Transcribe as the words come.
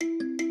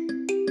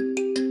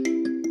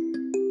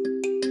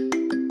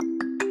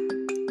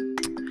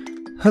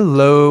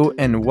Hello,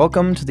 and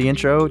welcome to the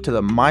intro to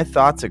the My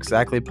Thoughts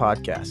Exactly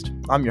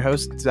podcast. I'm your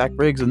host, Zach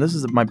Briggs, and this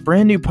is my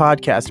brand new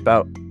podcast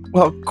about,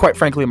 well, quite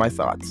frankly, my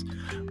thoughts.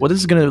 What this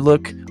is going to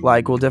look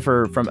like will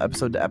differ from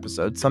episode to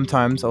episode.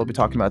 Sometimes I will be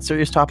talking about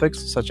serious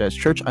topics such as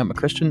church, I'm a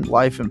Christian,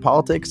 life and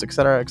politics,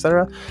 etc.,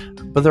 etc.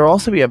 But there will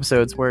also be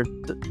episodes where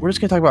we're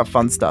just going to talk about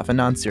fun stuff and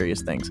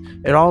non-serious things.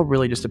 It all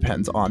really just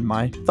depends on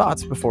my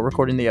thoughts before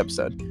recording the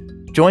episode.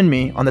 Join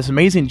me on this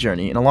amazing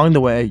journey, and along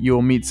the way, you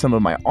will meet some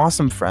of my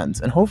awesome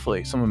friends and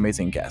hopefully some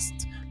amazing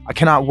guests. I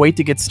cannot wait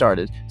to get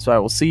started, so I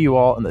will see you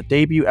all in the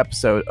debut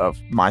episode of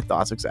My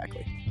Thoughts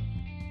Exactly.